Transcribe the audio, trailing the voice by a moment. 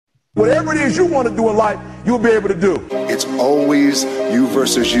Whatever it is you want to do in life, you'll be able to do. It's always you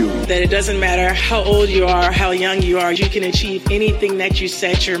versus you. That it doesn't matter how old you are, how young you are, you can achieve anything that you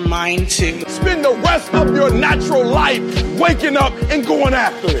set your mind to. Spend the rest of your natural life waking up and going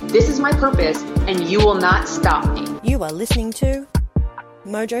after it. This is my purpose, and you will not stop me. You are listening to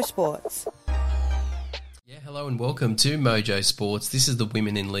Mojo Sports. Yeah, hello and welcome to Mojo Sports. This is the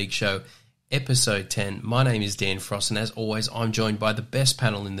Women in League show, episode 10. My name is Dan Frost, and as always, I'm joined by the best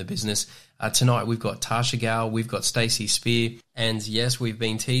panel in the business. Tonight, we've got Tasha Gale, we've got Stacey Spear, and yes, we've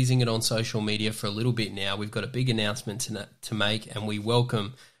been teasing it on social media for a little bit now. We've got a big announcement to make, and we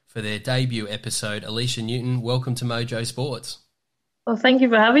welcome for their debut episode, Alicia Newton. Welcome to Mojo Sports. Well, thank you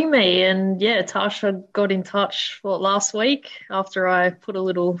for having me. And yeah, Tasha got in touch last week after I put a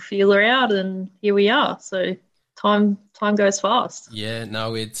little feeler out, and here we are. So time goes fast. Yeah,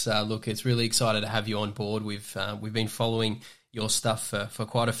 no, it's it's really excited to have you on board. We've been following your stuff for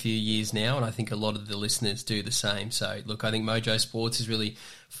quite a few years now, and I think a lot of the listeners do the same. So, look, I think Mojo Sports is really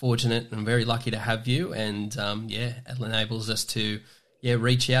fortunate and very lucky to have you, and it enables us to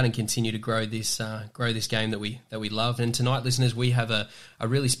reach out and continue to grow this game that we love. And tonight, listeners, we have a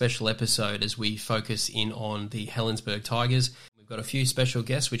really special episode as we focus in on the Helensburgh Tigers. We've got a few special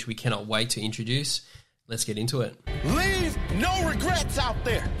guests which we cannot wait to introduce. Let's get into it. Leave no regrets out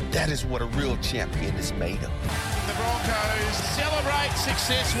there. That is what a real champion is made of. The Broncos celebrate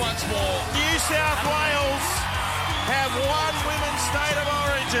success once more. New South Wales have won Women's State of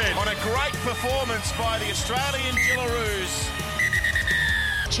Origin on a great performance by the Australian Jillaroos.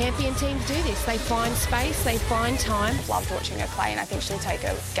 Champion teams do this. They find space, they find time. Loved watching her play, and I think she'll take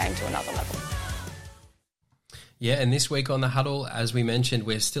her game to another level. Yeah, and this week on The Huddle, as we mentioned,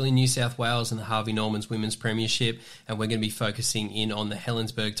 we're still in New South Wales in the Harvey Norman's Women's Premiership, and we're going to be focusing in on the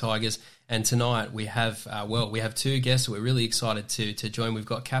Helensburgh Tigers. And tonight we have two guests that we're really excited to join. We've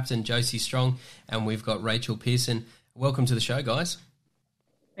got Captain Josie Strong, and we've got Rachel Pearson. Welcome to the show, guys.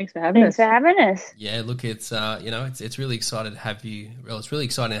 Thanks for having us. Yeah, look, it's really excited to have you. Well, it's really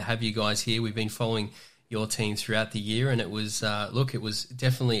exciting to have you guys here. We've been following your team throughout the year, and it was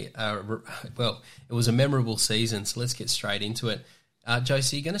definitely it was a memorable season. So let's get straight into it.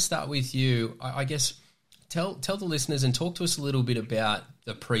 Josie, going to start with you. I guess tell the listeners and talk to us a little bit about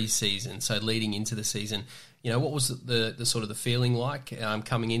the pre-season. So leading into the season, what was the sort of the feeling like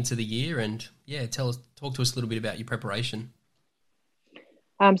coming into the year, and talk to us a little bit about your preparation.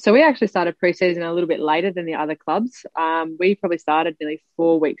 So we actually started pre-season a little bit later than the other clubs. We probably started nearly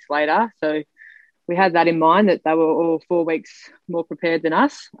 4 weeks later. So we had that in mind, that they were all 4 weeks more prepared than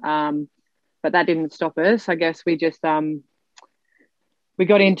us. But that didn't stop us. I guess we just we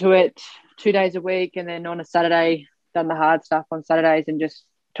got into it 2 days a week, and then on a Saturday, done the hard stuff on Saturdays and just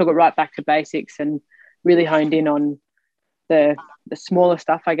took it right back to basics and really honed in on the smaller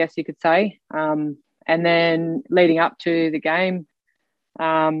stuff, I guess you could say. And then leading up to the game,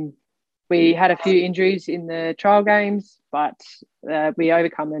 we had a few injuries in the trial games, but we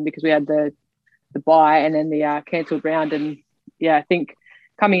overcome them because we had the bye and then the cancelled round. And I think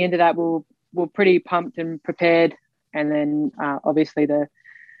coming into that, we're pretty pumped and prepared. And then obviously the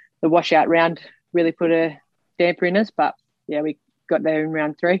washout round really put a damper in us, but we got there in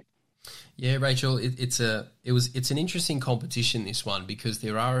round 3. Yeah, Rachel, it's an interesting competition, this one, because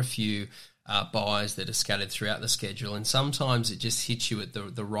there are a few buys that are scattered throughout the schedule, and sometimes it just hits you at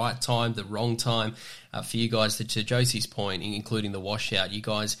the right time, the wrong time. For you guys, to Josie's point, including the washout, you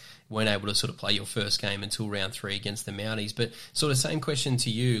guys weren't able to sort of play your first game until round 3 against the Mounties. But sort of same question to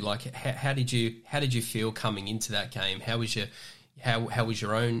you, like how did you feel coming into that game? How was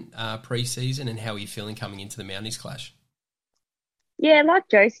your own pre-season, and how are you feeling coming into the Mounties clash? Yeah, like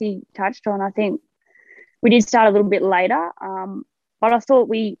Josie touched on, I think we did start a little bit later, but I thought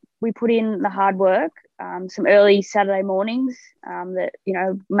we put in the hard work, some early Saturday mornings,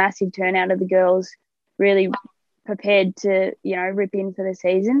 massive turnout of the girls, really prepared to, rip in for the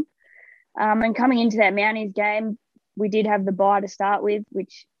season. And coming into that Mounties game, we did have the bye to start with,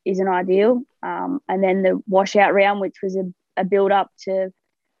 which isn't ideal. And then the washout round, which was a build-up to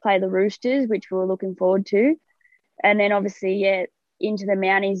play the Roosters, which we were looking forward to. And then obviously, into the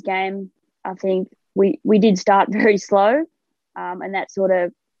Mounties game, I think we did start very slow, and that sort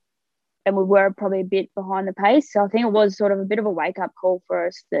of, and we were probably a bit behind the pace. So I think it was sort of a bit of a wake-up call for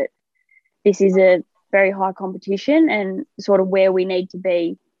us that this is a very high competition and sort of where we need to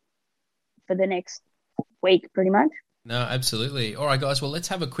be for the next week, pretty much. No, absolutely. All right, guys, well, let's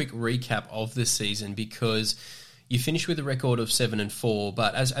have a quick recap of the season because, you finished with a record of 7-4,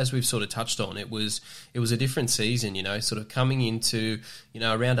 but as we've sort of touched on, it was a different season, sort of coming into,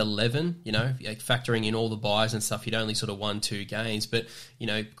 around 11, factoring in all the buys and stuff, you'd only sort of won 2 games. But,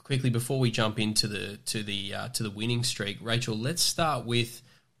 quickly before we jump into the winning streak, Rachel, let's start with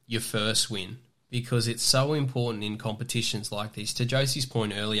your first win, because it's so important in competitions like this. To Josie's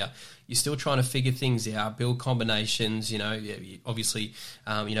point earlier, you're still trying to figure things out, build combinations, obviously,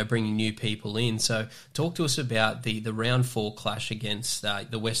 bringing new people in. So talk to us about the round 4 clash against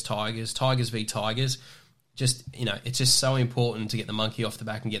the West Tigers v Tigers. Just, it's just so important to get the monkey off the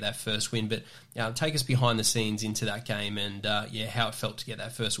back and get that first win. But take us behind the scenes into that game and, how it felt to get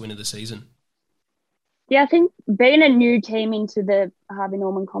that first win of the season. Yeah, I think being a new team into the Harvey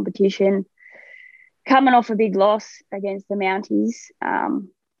Norman competition, coming off a big loss against the Mounties,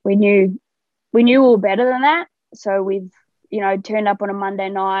 we knew we were better than that. So we've, turned up on a Monday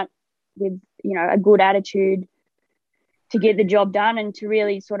night with, a good attitude to get the job done and to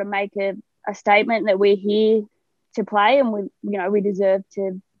really sort of make a statement that we're here to play and we deserve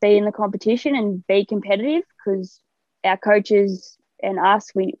to be in the competition and be competitive, because our coaches and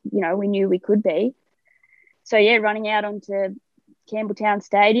us, we knew we could be. So yeah, running out onto Campbelltown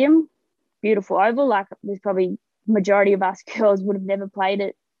Stadium, beautiful oval. Like, there's probably majority of us girls would have never played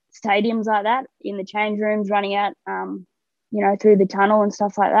at stadiums like that, in the change rooms, running out, through the tunnel and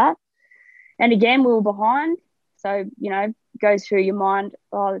stuff like that. And again, we were behind. So, goes through your mind,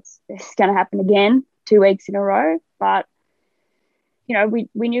 oh, it's going to happen again 2 weeks in a row. But, we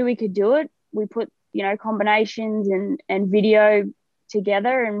knew we could do it. We put, combinations and video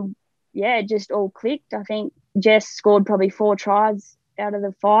together, and yeah, it just all clicked. I think Jess scored probably 4 tries out of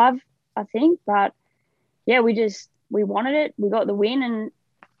the 5, I think. But yeah, we wanted it. We got the win, and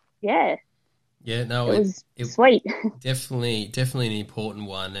yeah. Yeah, no, it was sweet. Definitely an important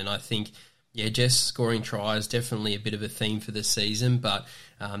one. And I think, yeah, Jess scoring tries, definitely a bit of a theme for the season, but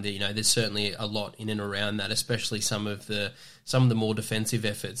there's certainly a lot in and around that, especially some of the more defensive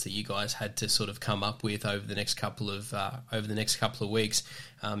efforts that you guys had to sort of come up with over the next couple of weeks.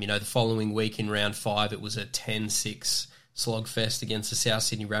 The following week in round 5, it was a 10-6 slogfest against the South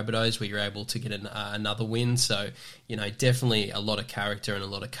Sydney Rabbitohs, where you're able to get another win. So, definitely a lot of character and a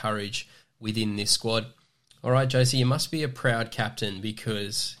lot of courage within this squad. All right, Josie, you must be a proud captain,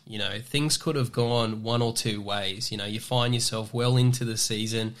 because, things could have gone one or two ways. You find yourself well into the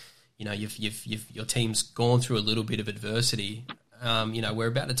season. Your team's gone through a little bit of adversity. We're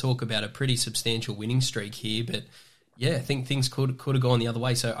about to talk about a pretty substantial winning streak here, but yeah, I think things could have gone the other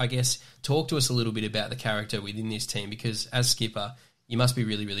way. So I guess talk to us a little bit about the character within this team, because as skipper, you must be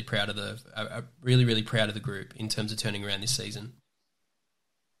really, really proud of really proud of the group in terms of turning around this season.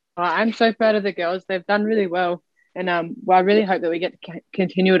 I'm so proud of the girls. They've done really well. And I really hope that we get to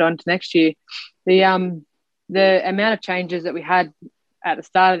continue it on to next year. The amount of changes that we had at the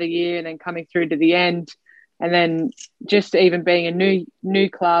start of the year and then coming through to the end, and then just even being a new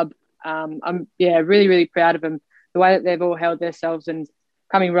club, I'm really, really proud of them. The way that they've all held themselves and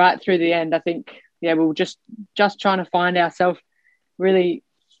coming right through the end, I think, we were just trying to find ourselves really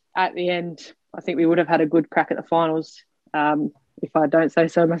at the end. I think we would have had a good crack at the finals. If I don't say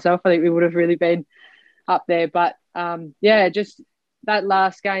so myself, I think we would have really been up there. But, just that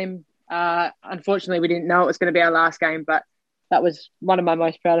last game, unfortunately, we didn't know it was going to be our last game, but that was one of my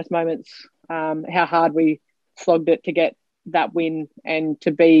most proudest moments, how hard we slogged it to get that win and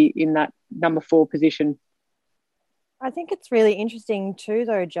to be in that number 4 position. I think it's really interesting too,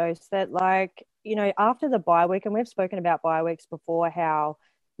 though, Jose, that after the bye week, and we've spoken about bye weeks before, how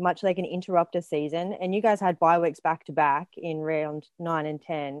much they can interrupt a season, and you guys had bye weeks back to back in round 9 and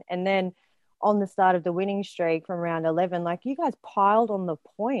 10, and then on the start of the winning streak from round 11, you guys piled on the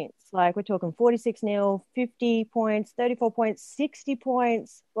points. We're talking 46-0, 50 points, 34 points, 60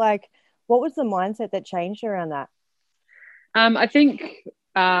 points. What was the mindset that changed around that? I think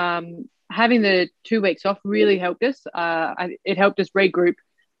having the 2 weeks off really helped us. It helped us regroup,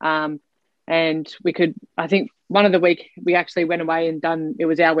 and we could, I think one of the week we actually went away and it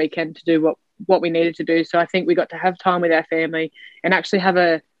was our weekend to do what we needed to do. So I think we got to have time with our family and actually have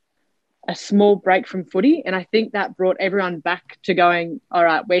a small break from footy. And I think that brought everyone back to going, all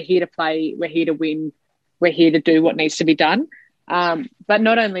right, we're here to play, we're here to win, we're here to do what needs to be done. But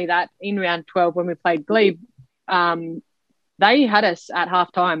not only that, in round 12, when we played Glebe, they had us at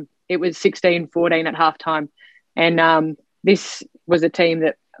halftime. It was 16-14 at halftime. And this was a team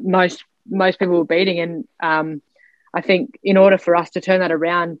that most people were beating. And I think in order for us to turn that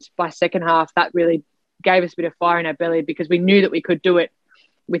around by second half, that really gave us a bit of fire in our belly, because we knew that we could do it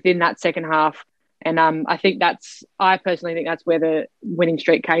within that second half. And I personally think that's where the winning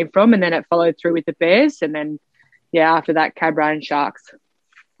streak came from. And then it followed through with the Bears. And then, after that, Cabra and Sharks.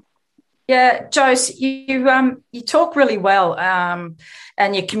 Yeah, Jose, you talk really well,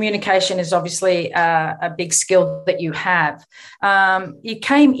 and your communication is obviously a big skill that you have. You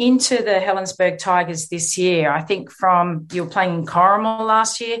came into the Helensburgh Tigers this year, I think you were playing in Corrimal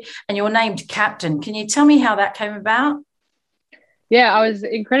last year, and you were named captain. Can you tell me how that came about? Yeah, I was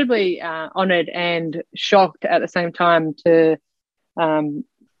incredibly honoured and shocked at the same time to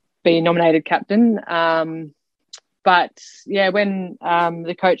be nominated captain. But yeah, when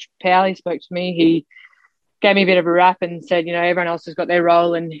the coach Powley spoke to me, he gave me a bit of a rap and said, everyone else has got their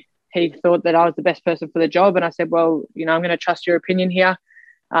role, and he thought that I was the best person for the job. And I said, well, I'm going to trust your opinion here.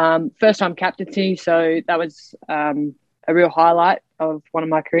 First time captaincy, so that was a real highlight of one of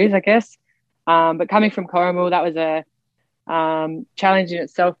my careers, I guess. But coming from Corrimal, that was a challenge in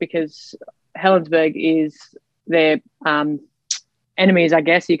itself, because Helensburgh is their enemies, I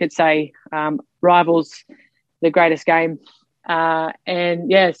guess you could say, rivals, the greatest game. So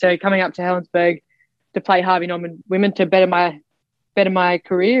coming up to Helensburgh to play Harvey Norman women to better my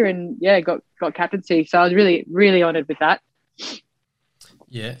career, and got captaincy. So I was really, really honoured with that.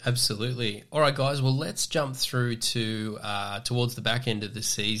 Yeah, absolutely. All right, guys. Well, let's jump through to towards the back end of the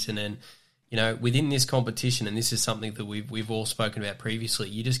season, and within this competition, and this is something that we've all spoken about previously.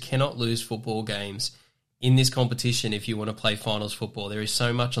 You just cannot lose football games in this competition if you want to play finals football. There is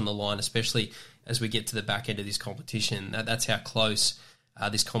so much on the line, especially as we get to the back end of this competition. That's how close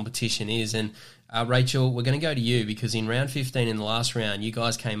this competition is. And Rachel, we're going to go to you, because in round 15, in the last round, you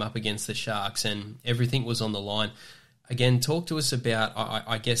guys came up against the Sharks and everything was on the line. Again, talk to us about,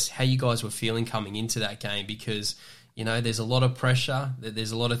 I guess, how you guys were feeling coming into that game, because, there's a lot of pressure,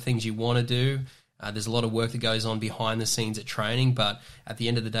 there's a lot of things you want to do. There's a lot of work that goes on behind the scenes at training, but at the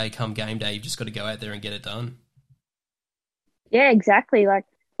end of the day, come game day, you've just got to go out there and get it done. Yeah, exactly. Like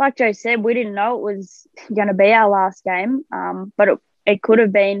Joe said, we didn't know it was going to be our last game, but it could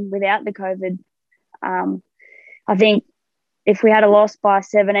have been without the COVID. I think if we had a loss by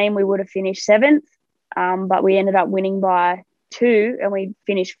 17, we would have finished 7th, but we ended up winning by 2 and we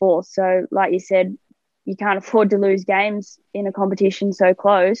finished 4th. So like you said, you can't afford to lose games in a competition so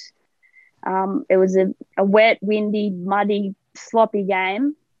close. It was a wet, windy, muddy, sloppy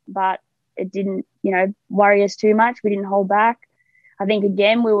game, but it didn't, worry us too much. We didn't hold back. I think,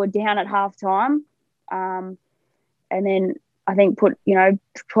 again, we were down at halftime, and then I think put,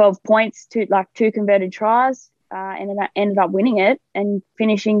 12 points to 2 converted tries, and ended up winning it and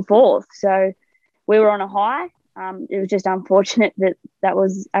finishing 4th. So we were on a high. It was just unfortunate that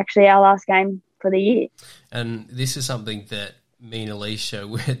was actually our last game for the year. And this is something that me and Alicia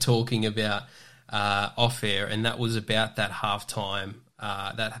were talking about off air, and that was about that halftime,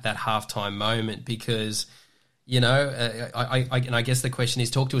 that halftime moment, because I guess the question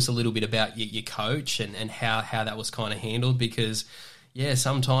is, talk to us a little bit about your coach and how that was kind of handled, because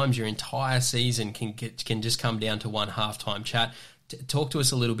sometimes your entire season can just come down to one halftime chat. Talk to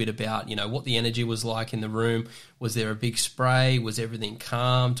us a little bit about what the energy was like in the room. Was there a big spray? Was everything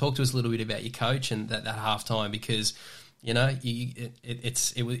calm? Talk to us a little bit about your coach and that halftime, because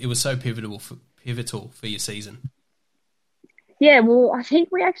it was so pivotal for your season. Yeah, well, I think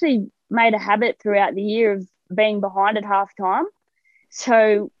we actually made a habit throughout the year of being behind at halftime.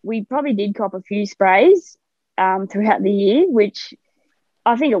 So we probably did cop a few sprays throughout the year, which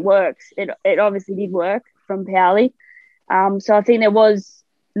I think it works. It obviously did work from Powley. So I think there was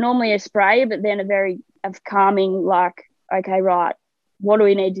normally a spray, but then a calming, like, okay, right, what do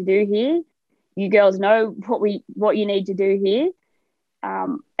we need to do here? You girls know what you need to do here.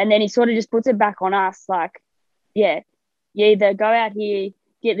 And then he sort of just puts it back on us, like, you either go out here,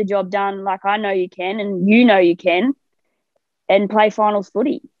 get the job done, like I know you can, and you can, and play finals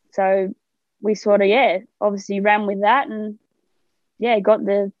footy. So we sort of, obviously ran with that and, got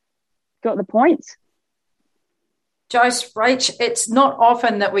the points. Jose, Rach, it's not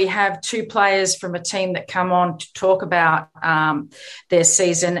often that we have 2 players from a team that come on to talk about their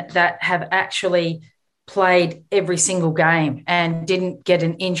season that have actually played every single game and didn't get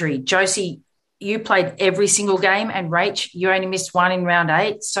an injury. Josie, you played every single game, and Rach, you only missed 1 in round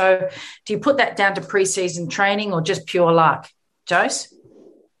 8. So do you put that down to pre-season training or just pure luck? Jose?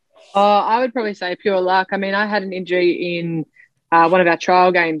 I would probably say pure luck. I mean, I had an injury in one of our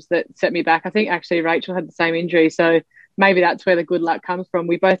trial games that set me back. I think actually Rachel had the same injury, so maybe that's where the good luck comes from.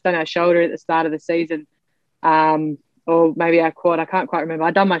 We both done our shoulder at the start of the season, or maybe our quad. I can't quite remember.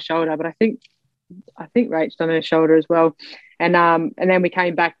 I done my shoulder, but I think Rach done her shoulder as well, and then we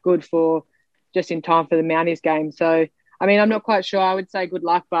came back good for just in time for the Mounties game. So I mean, I'm not quite sure. I would say good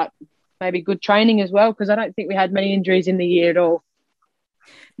luck, but maybe good training as well, because I don't think we had many injuries in the year at all.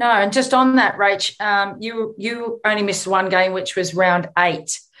 No, and just on that, Rach, you only missed one game, which was round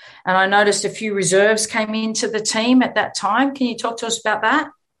 8. And I noticed a few reserves came into the team at that time. Can you talk to us about that?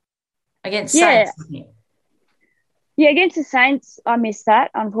 Against Saints? Yeah, against the Saints, I missed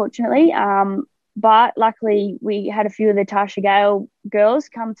that, unfortunately. But luckily, we had a few of the Tasha Gale girls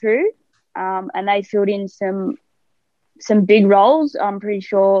come through, and they filled in some big roles. I'm pretty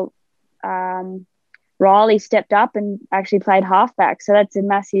sure Riley stepped up and actually played halfback. So that's a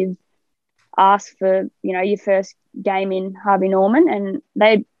massive ask for, your first game in Harvey Norman. And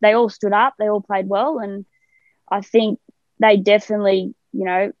they all stood up. They all played well. And I think they definitely,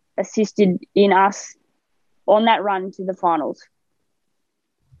 assisted in us on that run to the finals.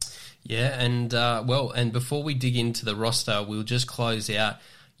 Yeah, and before we dig into the roster, we'll just close out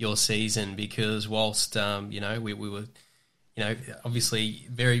your season because whilst, we were obviously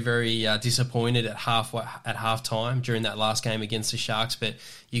very, very disappointed at halftime during that last game against the Sharks, but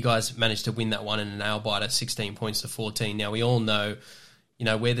you guys managed to win that one in a nail biter, 16 points to 14. Now, we all know,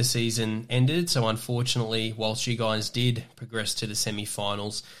 where the season ended, so unfortunately, whilst you guys did progress to the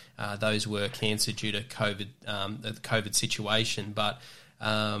semi-finals, those were cancelled due to COVID, the COVID situation. But,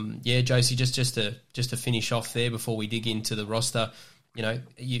 Josie, just to finish off there before we dig into the roster,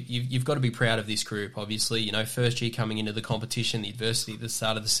 you've got to be proud of this group, obviously. First year coming into the competition, the adversity at the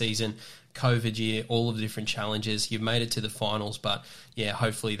start of the season, COVID year, all of the different challenges. You've made it to the finals, but,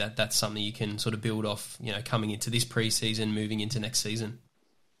 hopefully that's something you can sort of build off, coming into this preseason, moving into next season.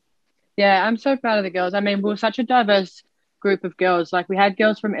 Yeah, I'm so proud of the girls. I mean, we're such a diverse group of girls. Like, we had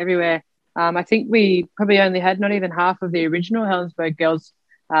girls from everywhere. I think we probably only had not even half of the original Helensburgh girls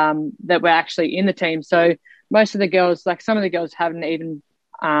that were actually in the team. So most of the girls, like some of the girls haven't even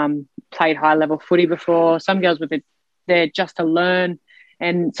played high-level footy before. Some girls were there just to learn,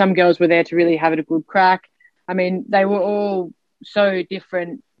 and some girls were there to really have it a good crack. I mean, they were all so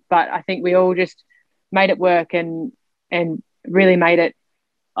different, but I think we all just made it work and really made it,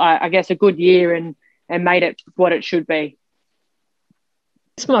 I guess, a good year and made it what it should be.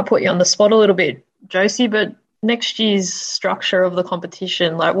 This might put you on the spot a little bit, Josie, but next year's structure of the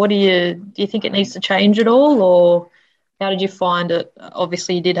competition, like, do you think it needs to change at all, or how did you find it?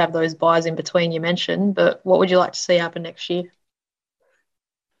 Obviously, you did have those buys in between you mentioned, but what would you like to see happen next year?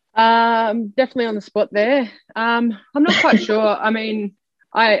 Definitely on the spot there. I'm not quite sure. I mean,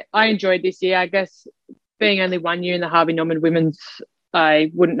 I enjoyed this year. I guess being only 1 year in the Harvey Norman Women's, I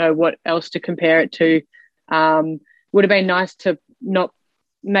wouldn't know what else to compare it to. Would have been nice to not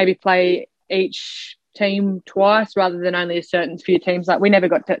maybe play each team twice rather than only a certain few teams. Like, we never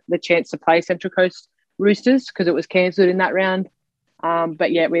got the chance to play Central Coast Roosters because it was cancelled in that round.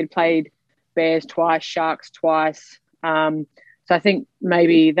 But we had played Bears twice, Sharks twice. So I think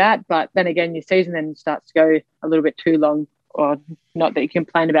maybe that, but then again, your season then starts to go a little bit too long, or not that you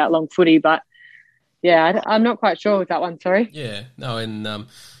complain about long footy, but I'm not quite sure with that one, sorry. Yeah, no, and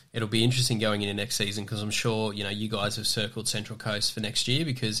it'll be interesting going into next season because I'm sure, you guys have circled Central Coast for next year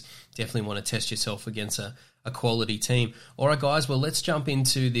because definitely want to test yourself against a quality team. All right, guys, well, let's jump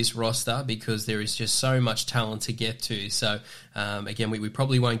into this roster because there is just so much talent to get to. So, again, we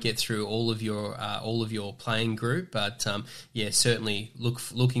probably won't get through all of your playing group, but certainly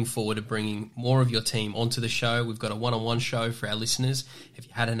looking forward to bringing more of your team onto the show. We've got a one-on-one show for our listeners. If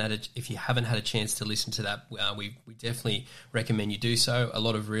you haven't had a chance to listen to that, we definitely recommend you do so. A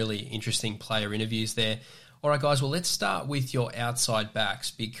lot of really interesting player interviews there. All right, guys, well, let's start with your outside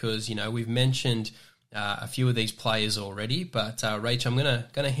backs because we've mentioned a few of these players already, but Rach, I'm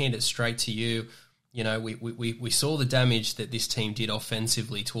gonna hand it straight to you. We saw the damage that this team did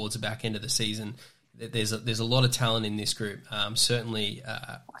offensively towards the back end of the season. There's a lot of talent in this group. Certainly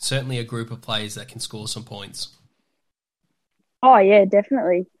a group of players that can score some points. Oh yeah,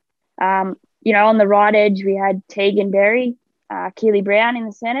 definitely. On the right edge we had Tegan Berry, Keely Brown in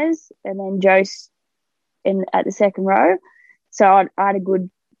the centres, and then Jose at the second row. So I had a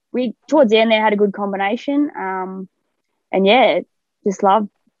good. We towards the end there had a good combination, just loved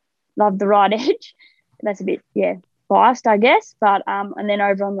the right edge. That's a bit biased, I guess. But and then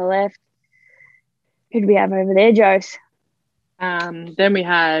over on the left, who do we have over there, Jose? Then we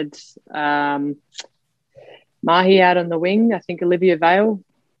had Mahi out on the wing. I think Olivia Vale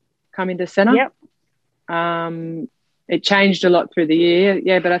come into centre. Yep. It changed a lot through the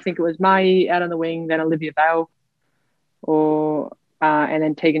year, but I think it was Mahi out on the wing, then Olivia Vale, and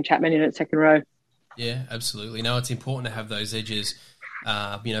then Tegan Chapman in at second row. Yeah, absolutely. No, it's important to have those edges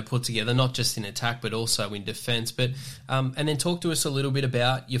put together, not just in attack but also in defence. But and then talk to us a little bit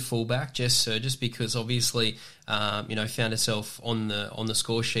about your fullback, Jess Surgis, because obviously found herself on the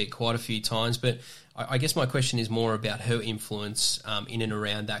score sheet quite a few times. But I guess my question is more about her influence in and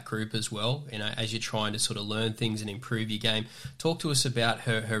around that group as well. As you're trying to sort of learn things and improve your game, talk to us about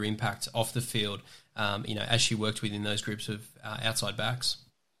her impact off the field. As she worked within those groups of outside backs.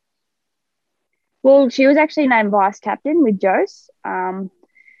 Well, she was actually named vice captain with Jose, and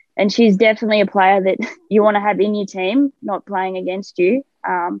she's definitely a player that you want to have in your team, not playing against you.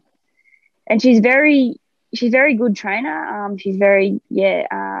 And she's very good trainer. She's very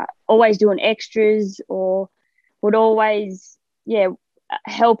always doing extras, or would always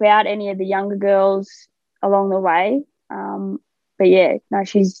help out any of the younger girls along the way.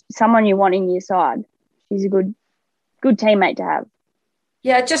 She's someone you want in your side. She's a good teammate to have.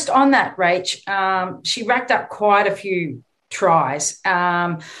 Yeah, just on that, Rach, she racked up quite a few tries.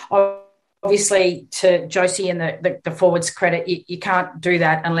 Obviously, to Josie and the forwards' credit, you can't do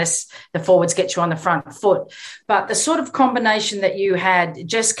that unless the forwards get you on the front foot. But the sort of combination that you had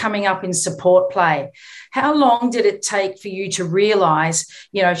just coming up in support play, how long did it take for you to realise,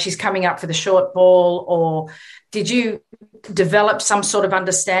 she's coming up for the short ball, or did you develop some sort of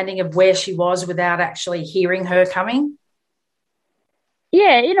understanding of where she was without actually hearing her coming?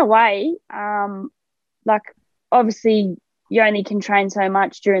 Yeah, in a way. Obviously, you only can train so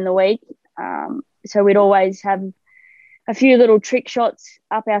much during the week. So we'd always have a few little trick shots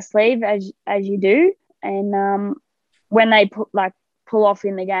up our sleeve as you do. And when they pull off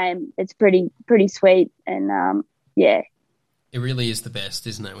in the game, it's pretty sweet. And it really is the best,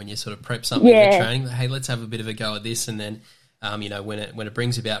 isn't it? When you sort of prep something in training, hey, let's have a bit of a go at this, and then when it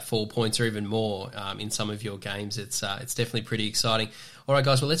brings about 4 points or even more in some of your games, it's definitely pretty exciting. All right,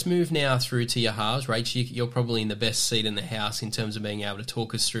 guys, well, let's move now through to your halves. Rach, you're probably in the best seat in the house in terms of being able to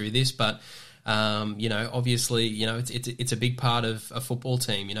talk us through this, but obviously, it's a big part of a football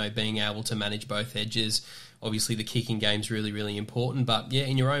team, being able to manage both edges. Obviously, the kicking game's really, really important. But,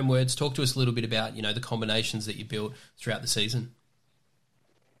 in your own words, talk to us a little bit about, the combinations that you built throughout the season.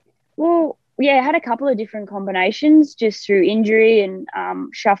 Well, I had a couple of different combinations just through injury and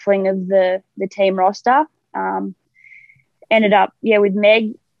shuffling of the team roster. Ended up, with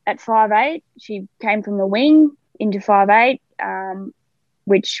Meg at 5'8". She came from the wing into 5'8",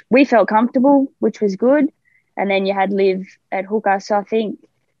 which we felt comfortable, which was good. And then you had Liv at hooker. So I think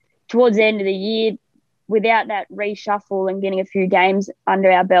towards the end of the year, without that reshuffle and getting a few games under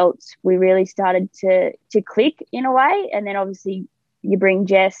our belts, we really started to click in a way. And then obviously you bring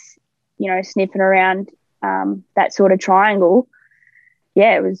Jess, sniffing around that sort of triangle.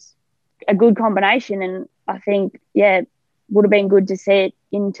 Yeah, it was a good combination. And I think, would have been good to see it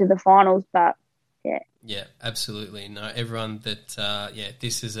into the finals, but yeah. Yeah, absolutely. No, everyone that,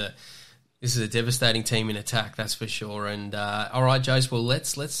 this is a devastating team in attack, that's for sure. And all right, Jose, well,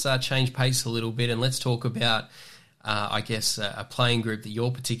 let's change pace a little bit and let's talk about, a playing group that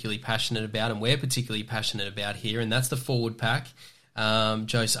you're particularly passionate about and we're particularly passionate about here, and that's the forward pack.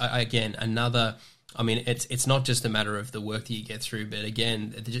 Jose, again, it's not just a matter of the work that you get through, but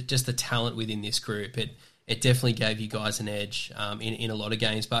again, just the talent within this group. It definitely gave you guys an edge in a lot of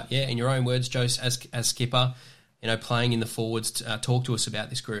games. But in your own words, Jose, as skipper, playing in the forwards, talk to us about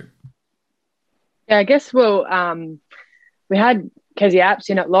this group. Yeah, I guess we had Kezzy Apps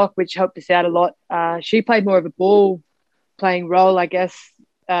in at lock, which helped us out a lot. She played more of a ball playing role, I guess,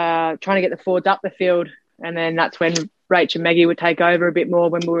 trying to get the forwards up the field, and then that's when Rach and Maggie would take over a bit more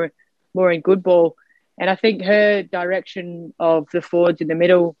when we were more in good ball. And I think her direction of the forwards in the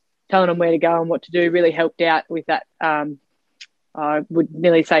middle, telling them where to go and what to do, really helped out with that, I would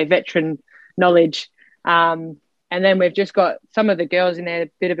nearly say, veteran knowledge. And then we've just got some of the girls in there, a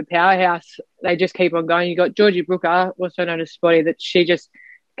bit of a powerhouse. They just keep on going. You've got Georgie Brooker, also known as Spotty, that she just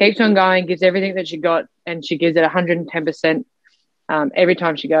keeps on going, gives everything that she got, and she gives it 110% every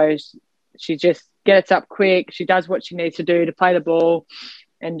time she goes. She just gets up quick. She does what she needs to do to play the ball,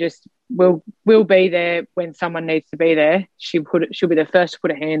 and just will be there when someone needs to be there. She'll be the first to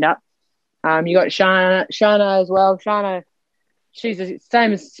put a hand up. You got Shana as well. Shana, she's the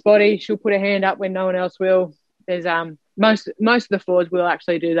same as Spotty. She'll put a hand up when no one else will. There's most of the forwards will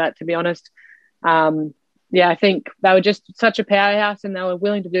actually do that, to be honest. I think they were just such a powerhouse, and they were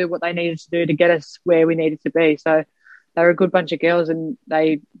willing to do what they needed to do to get us where we needed to be. So they were a good bunch of girls, and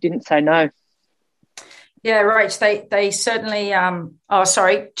they didn't say no. Yeah, Rach, they certainly,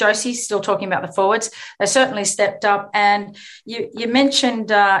 Josie's still talking about the forwards. They certainly stepped up. And you mentioned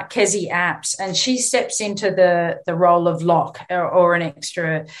Kezi Apps, and she steps into the role of lock or an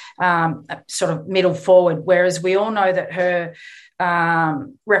extra sort of middle forward, whereas we all know that her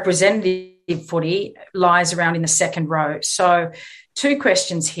representative footy lies around in the second row. So 2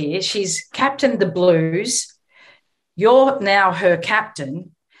 questions here. She's captained the Blues. You're now her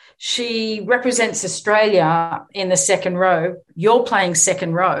captain. She represents Australia in the second row. You're playing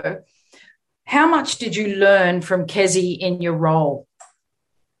second row. How much did you learn from Kezi in your role?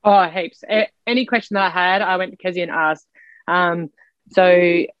 Oh, heaps. Any question that I had, I went to Kezi and asked.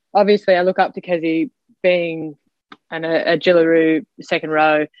 So obviously I look up to Kezi being a Jillaroo second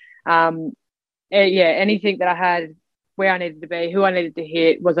row. Anything that I had, where I needed to be, who I needed to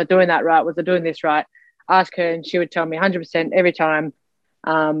hit, was I doing that right? Was I doing this right? Ask her and she would tell me 100% every time.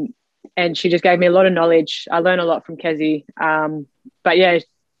 And she just gave me a lot of knowledge. I learned a lot from Kezi. But yeah,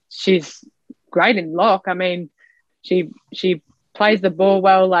 she's great in lock. I mean, she plays the ball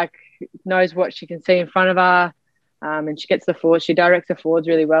well, like knows what she can see in front of her. And she gets the forwards. She directs the forwards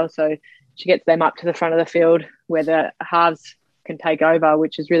really well. So she gets them up to the front of the field where the halves can take over,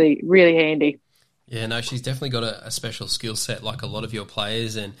 which is really, really handy. Yeah, no, she's definitely got a special skill set like a lot of your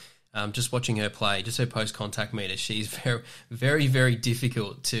players. And just watching her play, just her post-contact meter, she's very, very, very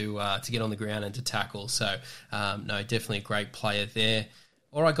difficult to get on the ground and to tackle. So, no, definitely a great player there.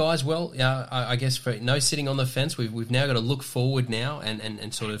 All right, guys. Well, I guess for no sitting on the fence, we've now got to look forward now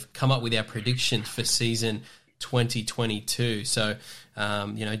and sort of come up with our predictions for season 2022. So,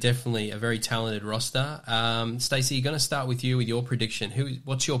 definitely a very talented roster. Stacey, you're going to start with you with your prediction.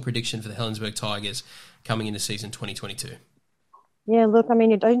 What's your prediction for the Helensburgh Tigers coming into season 2022? Yeah, look, I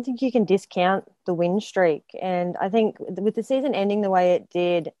mean, I don't think you can discount the win streak. And I think with the season ending the way it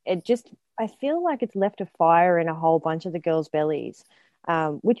did, I feel like it's left a fire in a whole bunch of the girls' bellies,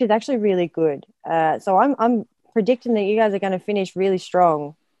 which is actually really good. So I'm predicting that you guys are going to finish really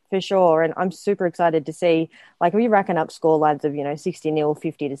strong for sure. And I'm super excited to see, like, we racking up score lines of, 60-0,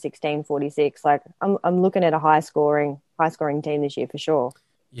 50 to 16, 46. Like, I'm looking at a high scoring team this year for sure.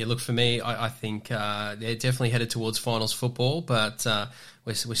 Yeah, look, for me, I think they're definitely headed towards finals football, but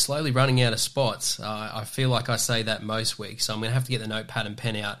we're slowly running out of spots. I feel like I say that most weeks, so I'm going to have to get the notepad and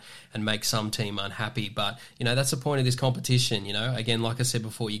pen out and make some team unhappy. But, that's the point of this competition, Again, like I said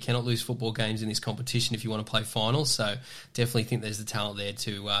before, you cannot lose football games in this competition if you want to play finals, so definitely think there's the talent there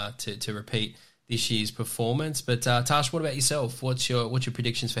to repeat this year's performance. But, Tash, what about yourself? What's your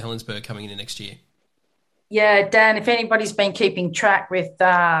predictions for Helensburgh coming into next year? Yeah, Dan, if anybody's been keeping track with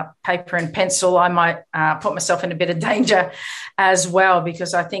paper and pencil, I might put myself in a bit of danger as well,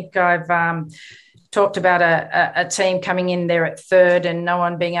 because I think I've talked about a team coming in there at third and no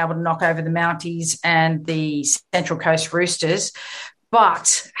one being able to knock over the Mounties and the Central Coast Roosters.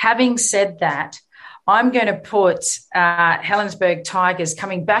 But having said that, I'm going to put Helensburgh Tigers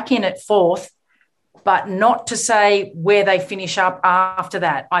coming back in at fourth, but not to say where they finish up after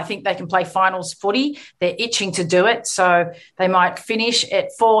that. I think they can play finals footy. They're itching to do it, so they might finish at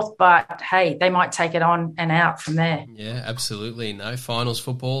fourth, but, hey, they might take it on and out from there. Yeah, absolutely. No, finals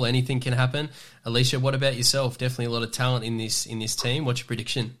football, anything can happen. Alicia, what about yourself? Definitely a lot of talent in this team. What's your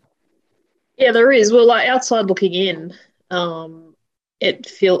prediction? Yeah, there is. Well, like, outside looking in, it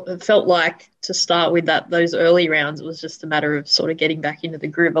felt like to start with those early rounds, it was just a matter of sort of getting back into the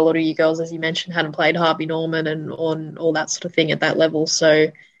groove. A lot of you girls, as you mentioned, hadn't played Harvey Norman and on all that sort of thing at that level.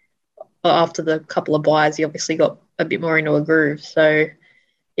 So after the couple of buys, you obviously got a bit more into a groove. So,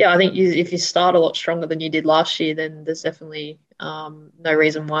 yeah, I think if you start a lot stronger than you did last year, then there's definitely no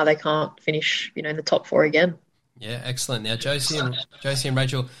reason why they can't finish, in the top 4 again. Yeah, excellent. Now, Josie and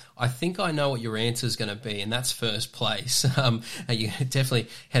Rachel, I think I know what your answer is going to be, and that's first place. You definitely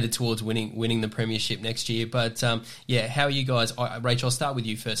headed towards winning the premiership next year. But how are you guys? Rachel, I'll start with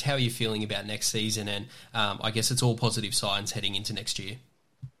you first. How are you feeling about next season? And I guess it's all positive signs heading into next year.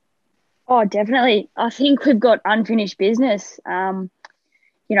 Oh, definitely. I think we've got unfinished business. We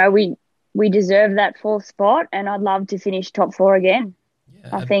deserve that 4th spot, and I'd love to finish top 4 again.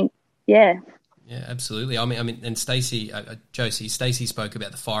 Yeah, I think, yeah. Yeah, absolutely. I mean, and Josie, Stacey spoke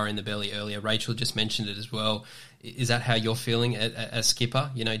about the fire in the belly earlier. Rachel just mentioned it as well. Is that how you're feeling as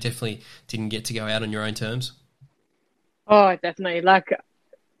skipper? Definitely didn't get to go out on your own terms. Oh, definitely. Like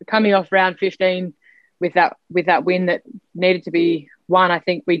coming off round 15 with that win that needed to be won. I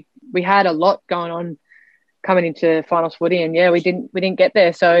think we had a lot going on coming into finals footy, and we didn't get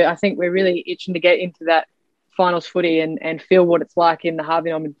there. So I think we're really itching to get into that finals footy and feel what it's like in the Harvey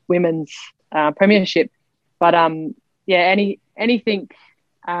Norman women's premiership. But anything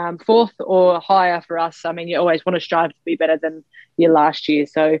fourth or higher for us. I mean, you always want to strive to be better than your last year.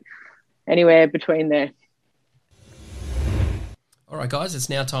 So anywhere between there. All right, guys, it's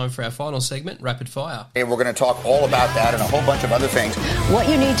now time for our final segment, Rapid Fire. And we're going to talk all about that and a whole bunch of other things. What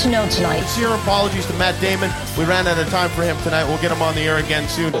you need to know tonight. Sincere apologies to Matt Damon. We ran out of time for him tonight. We'll get him on the air again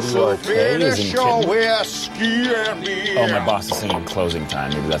soon. Oh, my boss is singing Closing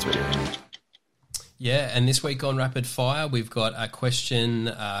Time. Maybe that's what you're hearing. Yeah, and this week on Rapid Fire, we've got a question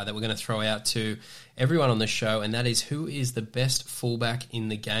that we're going to throw out to everyone on the show, and that is, who is the best fullback in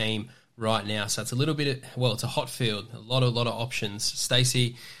the game right now? So it's a little bit, it's a hot field, a lot of options.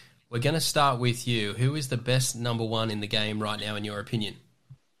 Stacey, we're going to start with you. Who is the best number one in the game right now, in your opinion?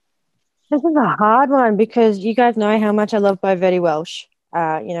 This is a hard one because you guys know how much I love Bo Welsh,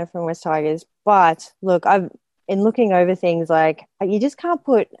 from West Tigers. But look, in looking over things, like, you just can't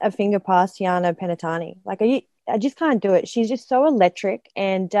put a finger past Tiana Penatani. Like, I just can't do it. She's just so electric,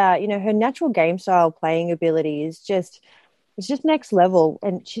 and her natural game style, playing ability is just. It's just next level,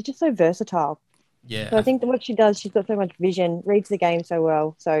 and she's just so versatile. Yeah. So I think that what she does, she's got so much vision, reads the game so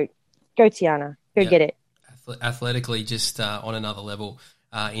well. So go Tiana, get it. Athletically, just on another level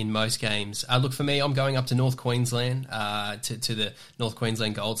in most games. Look, for me, I'm going up to North Queensland, to the North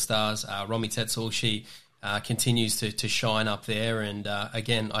Queensland Gold Stars. Romy Tetzel, she continues to shine up there. And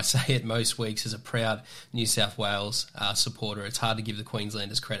again, I say it most weeks as a proud New South Wales supporter. It's hard to give the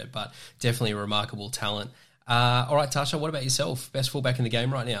Queenslanders credit, but definitely a remarkable talent. All right, Tasha, what about yourself? Best fullback in the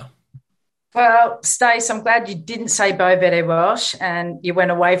game right now? Well, Stace, I'm glad you didn't say Bo Welsh and you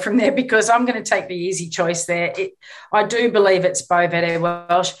went away from there, because I'm going to take the easy choice there. I do believe it's Bo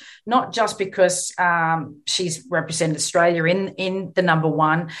Welsh, not just because she's represented Australia in the number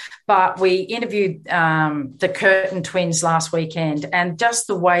one, but we interviewed the Curtin twins last weekend, and just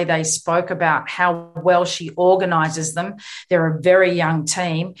the way they spoke about how well she organises them. They're a very young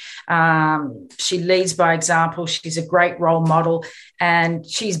team. She leads by example. She's a great role model, and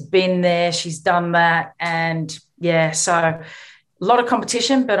she's been there. She's done that. And, so a lot of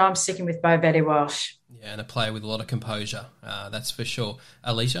competition, but I'm sticking with Bo Welsh. Yeah, and a player with a lot of composure, that's for sure.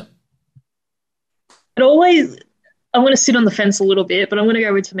 Alicia? I'm going to sit on the fence a little bit, but I'm going to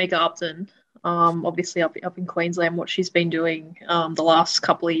go with Tamika Upton. Obviously, up in Queensland, what she's been doing the last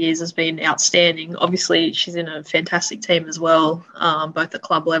couple of years has been outstanding. Obviously, she's in a fantastic team as well, both at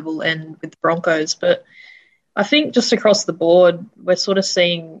club level and with the Broncos. But I think just across the board, we're sort of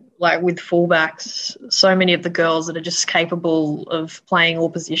seeing, like with fullbacks, so many of the girls that are just capable of playing all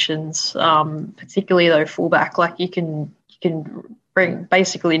positions, particularly though fullback. Like you can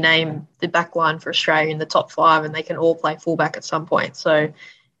basically name the back line for Australia in the top five, and they can all play fullback at some point. So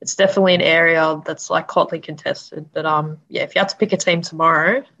it's definitely an area that's like hotly contested. But if you had to pick a team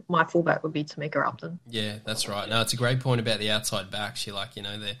tomorrow, my fullback would be Tamika Upton. Yeah, that's right. No, it's a great point about the outside backs. You're like,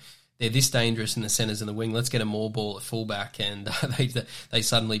 they're this dangerous in the centres and the wing. Let's get a more ball at fullback, and they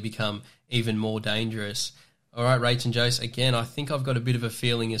suddenly become even more dangerous. All right, Rach and Jose, again, I think I've got a bit of a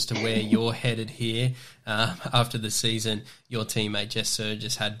feeling as to where you're headed here after the season your teammate Jess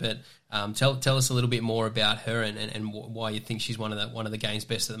Surgis had. But tell us a little bit more about her and why you think she's one of the game's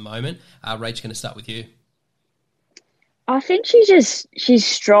best at the moment. Rach, going to start with you. I think she's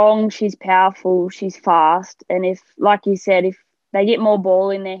strong, she's powerful, she's fast, and if, like you said, if they get more ball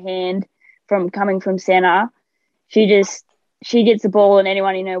in their hand from coming from centre, she gets the ball, and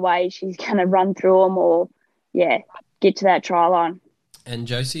anyone in her way, she's going to run through them or, get to that try line. And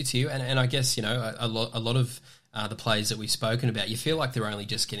Josie, to you, and I guess, a lot of the players that we've spoken about, you feel like they're only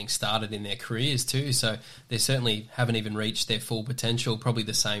just getting started in their careers too, so they certainly haven't even reached their full potential. Probably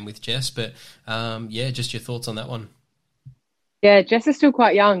the same with Jess, but just your thoughts on that one. Yeah, Jess is still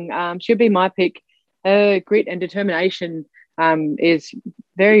quite young. She'll be my pick. Her grit and determination is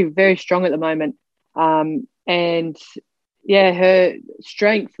very, very strong at the moment. And her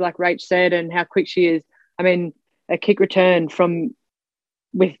strength, like Rach said, and how quick she is. I mean, a kick return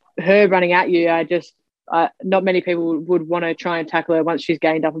with her running at you, not many people would want to try and tackle her once she's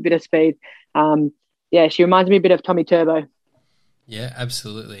gained up a bit of speed. She reminds me a bit of Tommy Turbo. Yeah,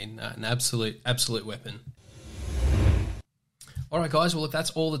 absolutely. An absolute weapon. All right, guys. Well, that's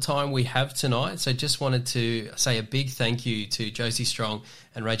all the time we have tonight. So just wanted to say a big thank you to Josie Strong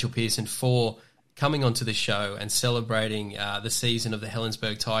and Rachel Pearson for coming onto the show and celebrating the season of the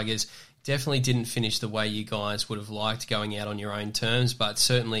Helensburgh Tigers. Definitely didn't finish the way you guys would have liked, going out on your own terms, but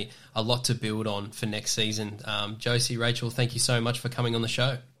certainly a lot to build on for next season. Josie, Rachel, thank you so much for coming on the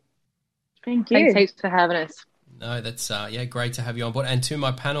show. Thank you. Thanks heaps for having us. No, that's great to have you on board. And to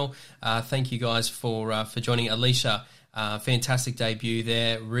my panel, thank you guys for joining. Alicia, Fantastic debut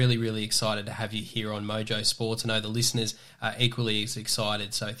there. Really, really excited to have you here on Mojo Sports. I know the listeners are equally as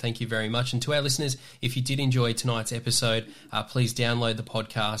excited, so thank you very much. And to our listeners, if you did enjoy tonight's episode, please download the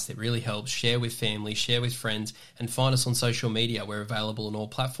podcast. It really helps. Share with family, share with friends, and find us on social media. We're available on all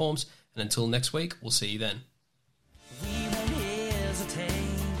platforms. And until next week, we'll see you then. We won't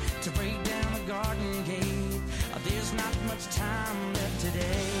hesitate to break down the garden gate. There's not much time left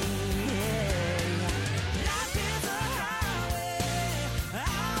today.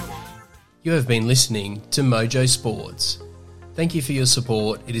 You have been listening to Mojo Sports. Thank you for your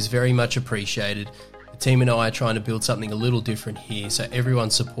support. It is very much appreciated. The team and I are trying to build something a little different here, so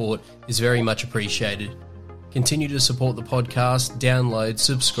everyone's support is very much appreciated. Continue to support the podcast, download,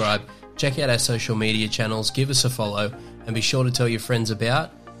 subscribe, check out our social media channels, give us a follow, and be sure to tell your friends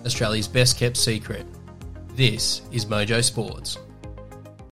about Australia's best kept secret. This is Mojo Sports.